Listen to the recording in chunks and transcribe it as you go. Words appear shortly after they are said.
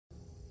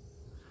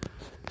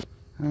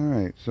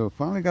Alright, so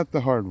finally got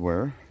the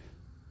hardware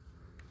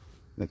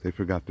that they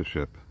forgot to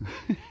ship.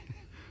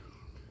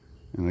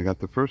 And I got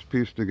the first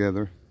piece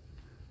together.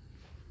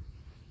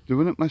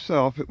 Doing it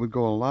myself, it would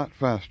go a lot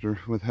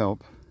faster with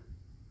help.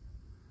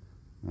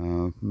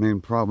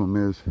 Main problem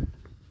is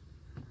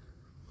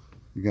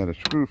you got a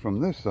screw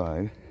from this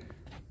side.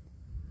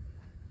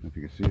 I don't know if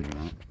you can see it or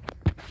not.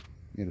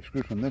 You get a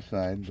screw from this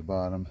side, the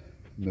bottom,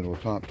 middle,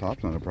 top.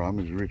 Top's not a problem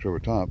because you reach over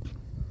top.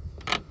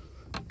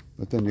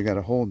 But then you got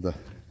to hold the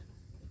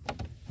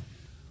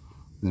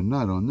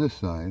nut on this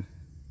side.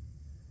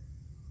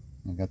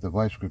 I got the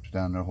vice grips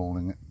down there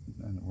holding it,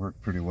 and it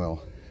worked pretty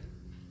well.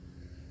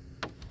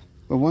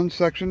 But one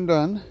section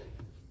done.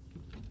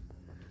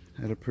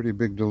 Had a pretty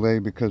big delay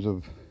because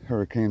of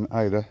Hurricane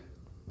Ida.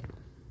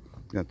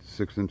 Got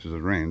 6 inches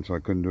of rain, so I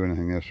couldn't do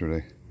anything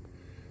yesterday.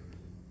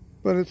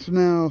 But it's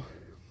now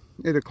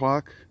 8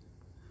 o'clock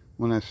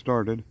when I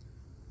started.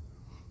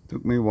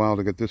 Took me a while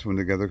to get this one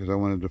together because I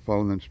wanted to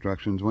follow the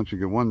instructions. Once you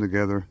get one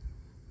together,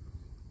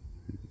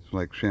 it's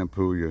like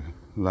shampoo, you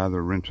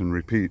lather, rinse, and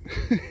repeat.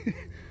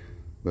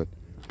 But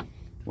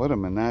what a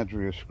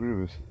menagerie of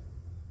screws.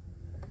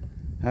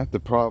 Half the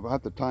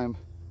time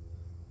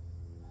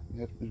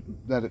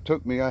that it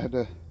took me, I had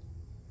to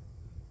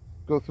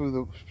go through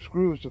the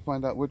screws to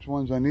find out which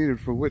ones I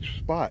needed for which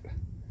spot.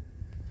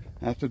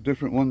 That's a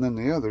different one than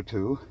the other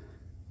two.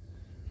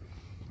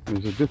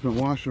 There's a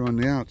different washer on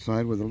the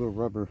outside with a little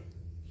rubber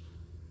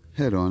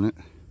head on it.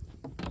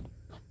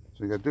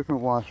 So you got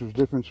different washers,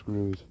 different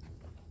screws.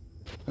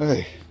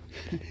 Hey.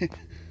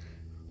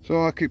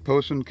 So I'll keep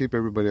posting, keep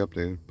everybody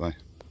updated. Bye.